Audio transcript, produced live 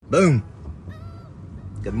Boom.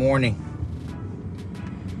 Good morning.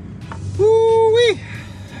 Woo-wee.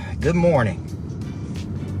 Good morning.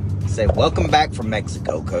 Say, welcome back from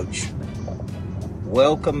Mexico, Coach.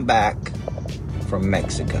 Welcome back from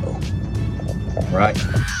Mexico. Right?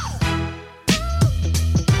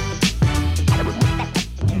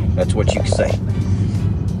 That's what you can say.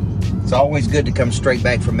 It's always good to come straight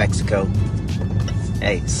back from Mexico.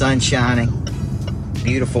 Hey, sun shining,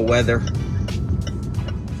 beautiful weather,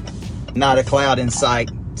 not a cloud in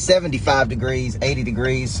sight, 75 degrees, 80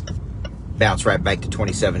 degrees, bounce right back to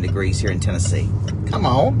 27 degrees here in Tennessee. Come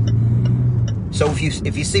on. So if you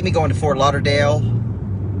see me going to Fort Lauderdale,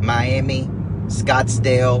 Miami,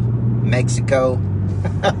 Scottsdale, Mexico,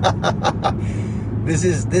 this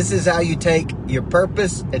is how you take your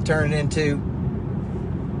purpose and turn it into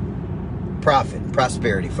profit,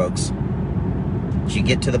 prosperity, folks. You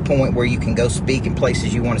get to the point where you can go speak in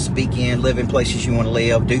places you want to speak in, live in places you want to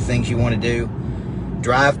live, do things you want to do,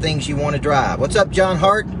 drive things you want to drive. What's up, John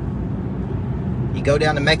Hart? You go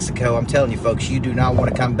down to Mexico, I'm telling you, folks, you do not want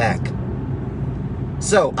to come back.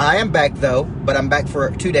 So I am back, though, but I'm back for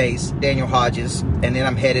 2 days, Daniel Hodges, and then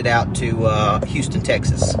I'm headed out to Houston,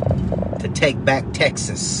 Texas, to take back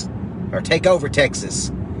Texas, or take over Texas,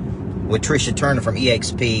 with Trisha Turner from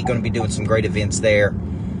EXP. Going to be doing some great events there.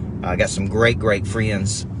 I got some great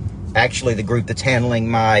friends. Actually, the group that's handling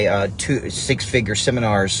my 2 six-figure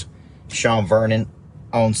seminars, Sean Vernon,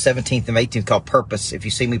 on 17th and 18th, called Purpose. If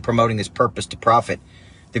you see me promoting this Purpose to Profit,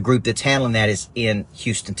 the group that's handling that is in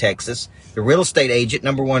Houston, Texas. The real estate agent,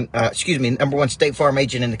 number one State Farm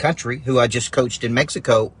agent in the country, who I just coached in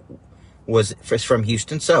Mexico, was from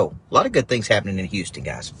Houston. So a lot of good things happening in Houston,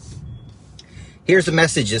 guys. Here's the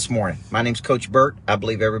message this morning. My name's Coach Burt. I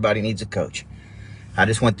believe everybody needs a coach. I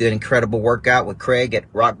just went through an incredible workout with Craig at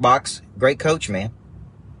Rockbox. Great coach, man.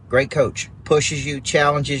 Great coach. Pushes you,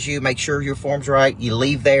 challenges you, make sure your form's right. You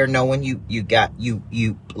leave there knowing you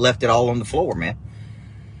left it all on the floor, man.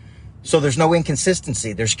 So there's no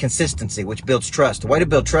inconsistency. There's consistency, which builds trust. The way to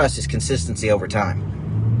build trust is consistency over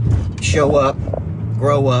time. Show up,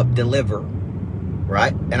 grow up, deliver,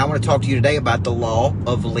 right? And I want to talk to you today about the law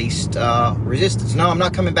of least resistance. No, I'm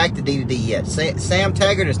not coming back to D2D yet. Sam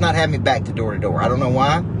Taggart is not having me back to door to door. I don't know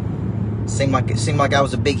why. It seemed like I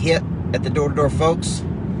was a big hit at the door to door folks.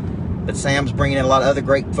 But Sam's bringing in a lot of other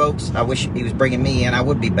great folks. I wish he was bringing me in. I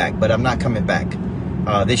would be back, but I'm not coming back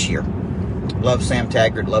this year. Love Sam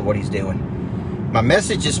Taggart. Love what he's doing. My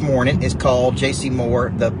message this morning is called J.C.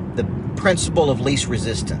 Moore, the principle of least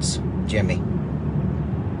resistance, Jimmy.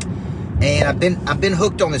 And I've been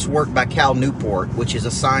hooked on this work by Cal Newport, which is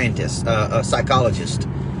a scientist, a psychologist,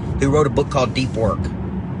 who wrote a book called Deep Work.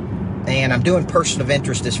 And I'm doing Person of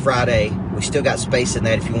Interest this Friday. We still got space in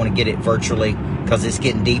that if you want to get it virtually, because it's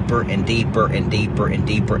getting deeper and deeper and deeper and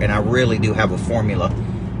deeper. And I really do have a formula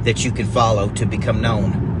that you can follow to become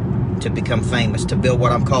known, to become famous, to build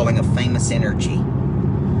what I'm calling a famous energy.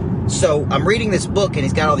 So I'm reading this book, and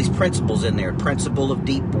he's got all these principles in there. Principle of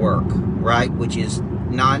deep work, right? Which is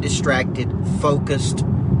non-distracted, focused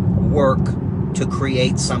work to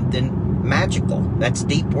create something magical. That's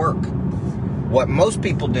deep work. What most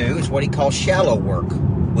people do is what he calls shallow work,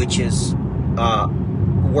 which is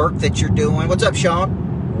work that you're doing. What's up,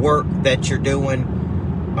 Sean? Work that you're doing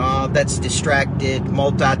that's distracted,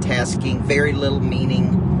 multitasking, very little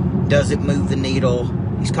meaning, doesn't move the needle.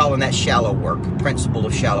 He's calling that shallow work, principle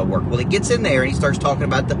of shallow work. Well, he gets in there and he starts talking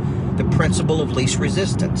about the principle of least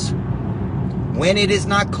resistance. When it is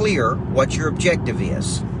not clear what your objective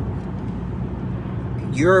is,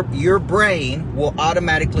 your brain will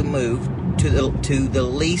automatically move to the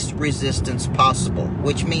least resistance possible,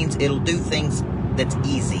 which means it'll do things that's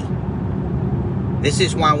easy. This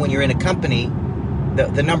is why when you're in a company,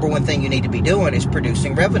 the number one thing you need to be doing is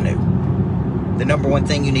producing revenue. The number one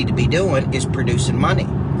thing you need to be doing is producing money,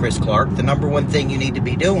 Chris Clark. The number one thing you need to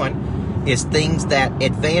be doing is things that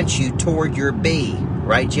advance you toward your B.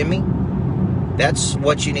 Right, Jimmy? That's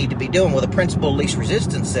what you need to be doing. Well, the principle of least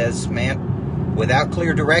resistance says, man, without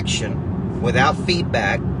clear direction, without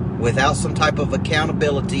feedback, without some type of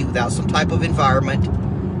accountability, without some type of environment,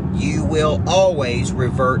 you will always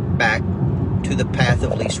revert back to the path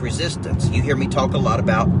of least resistance. You hear me talk a lot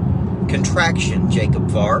about contraction, Jacob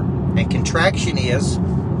Varr. And contraction is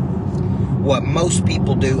what most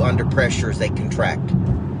people do under pressure is they contract.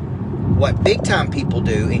 What big time people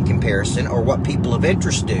do in comparison, or what people of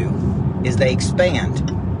interest do, is they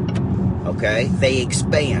expand. Okay? They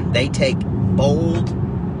expand. They take bold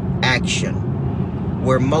action,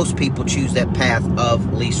 where most people choose that path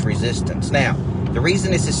of least resistance. Now, the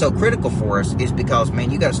reason this is so critical for us is because,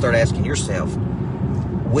 man, you got to start asking yourself,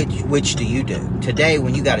 which do you do? Today,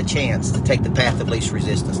 when you got a chance to take the path of least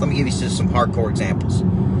resistance, let me give you just some hardcore examples.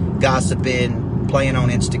 Gossiping, playing on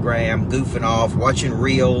Instagram, goofing off, watching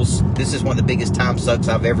reels. This is one of the biggest time sucks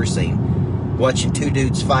I've ever seen. Watching two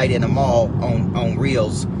dudes fight in a mall on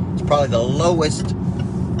reels. It's probably the lowest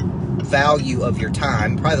value of your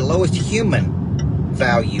time, probably the lowest human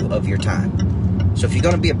value of your time. So if you're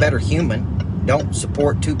going to be a better human, don't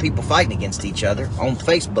support two people fighting against each other on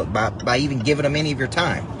Facebook by even giving them any of your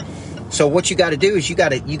time. So what you got to do is you got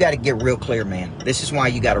to get real clear, man. This is why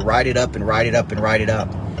you got to write it up and write it up and write it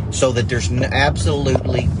up, so that there's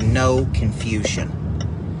absolutely no confusion.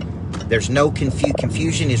 There's no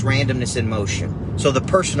confusion is randomness in motion. So the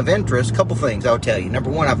person of interest, couple things I'll tell you. Number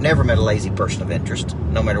one, I've never met a lazy person of interest,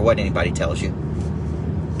 no matter what anybody tells you.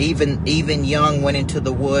 Even Jung went into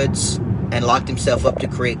the woods and locked himself up to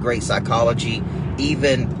create great psychology.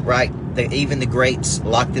 Even the greats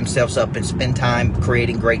lock themselves up and spend time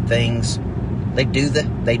creating great things. They do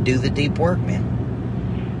the deep work,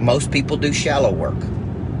 man. Most people do shallow work.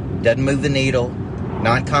 Doesn't move the needle,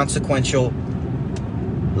 non-consequential,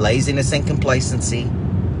 laziness and complacency.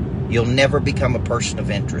 You'll never become a person of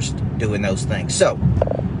interest doing those things. So,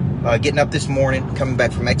 getting up this morning, coming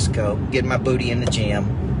back from Mexico, getting my booty in the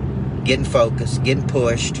gym, getting focused, getting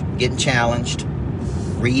pushed, getting challenged,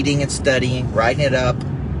 reading and studying, writing it up.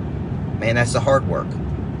 Man, that's the hard work.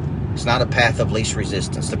 It's not a path of least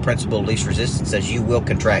resistance. The principle of least resistance says you will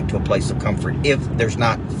contract to a place of comfort if there's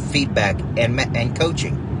not feedback and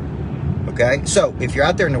coaching. Okay? So, if you're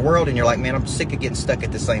out there in the world and you're like, man, I'm sick of getting stuck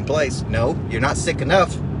at the same place. No, you're not sick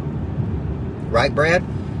enough. Right, Brad?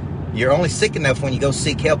 You're only sick enough when you go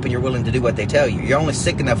seek help and you're willing to do what they tell you. You're only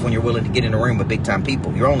sick enough when you're willing to get in a room with big-time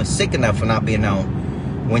people. You're only sick enough for not being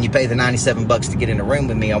known when you pay the $97 to get in a room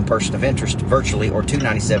with me on Person of Interest virtually, or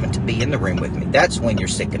 $297 to be in the room with me. That's when you're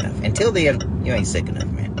sick enough. Until then, you ain't sick enough,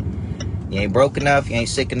 man. You ain't broke enough, you ain't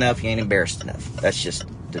sick enough, you ain't embarrassed enough. That's just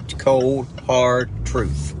the cold, hard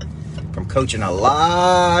truth. From coaching a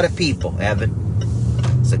lot of people, Evan.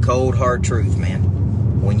 It's a cold, hard truth,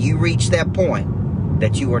 man. When you reach that point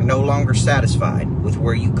that you are no longer satisfied with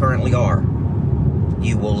where you currently are,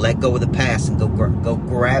 you will let go of the past and go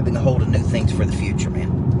grabbing a hold of new things for the future,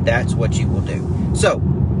 man. That's what you will do. So,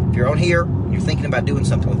 if you're on here and you're thinking about doing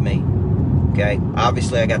something with me, okay,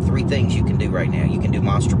 obviously I got 3 things you can do right now. You can do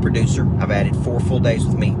Monster Producer. I've added 4 full days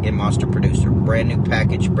with me in Monster Producer. Brand new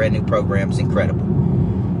package, brand new program. It's incredible.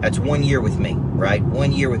 That's 1 year with me, right?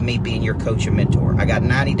 1 year with me being your coach and mentor. I got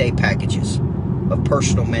 90-day packages of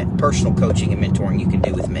personal coaching and mentoring you can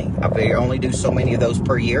do with me. I only do so many of those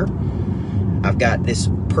per year. I've got this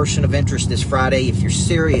Person of Interest this Friday. If you're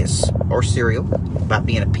serious or serial about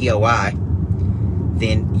being a POI,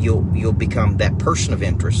 then you'll become that person of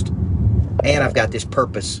interest. And I've got this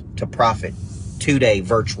Purpose to Profit 2-day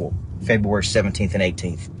virtual, February 17th and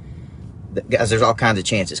 18th. Guys, there's all kinds of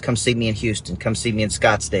chances. Come see me in Houston. Come see me in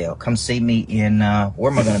Scottsdale. Come see me in,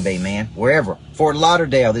 where am I going to be, man? Wherever. Fort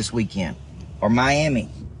Lauderdale this weekend. Or Miami.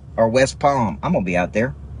 Or West Palm. I'm going to be out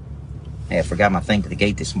there. Hey, I forgot my thing to the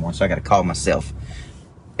gate this morning, so I got to call myself.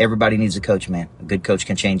 Everybody needs a coach, man. A good coach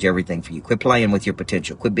can change everything for you. Quit playing with your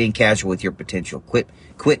potential. Quit being casual with your potential. Quit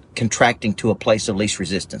contracting to a place of least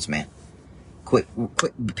resistance, man. Quit.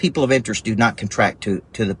 People of interest do not contract to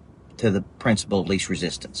the principle of least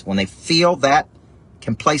resistance. When they feel that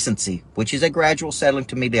complacency, which is a gradual settling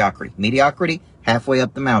to mediocrity. Mediocrity, halfway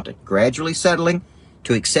up the mountain. Gradually settling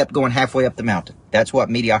to accept going halfway up the mountain. That's what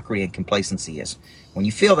mediocrity and complacency is. When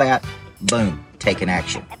you feel that, boom, take an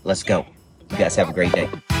action. Let's go. You guys have a great day.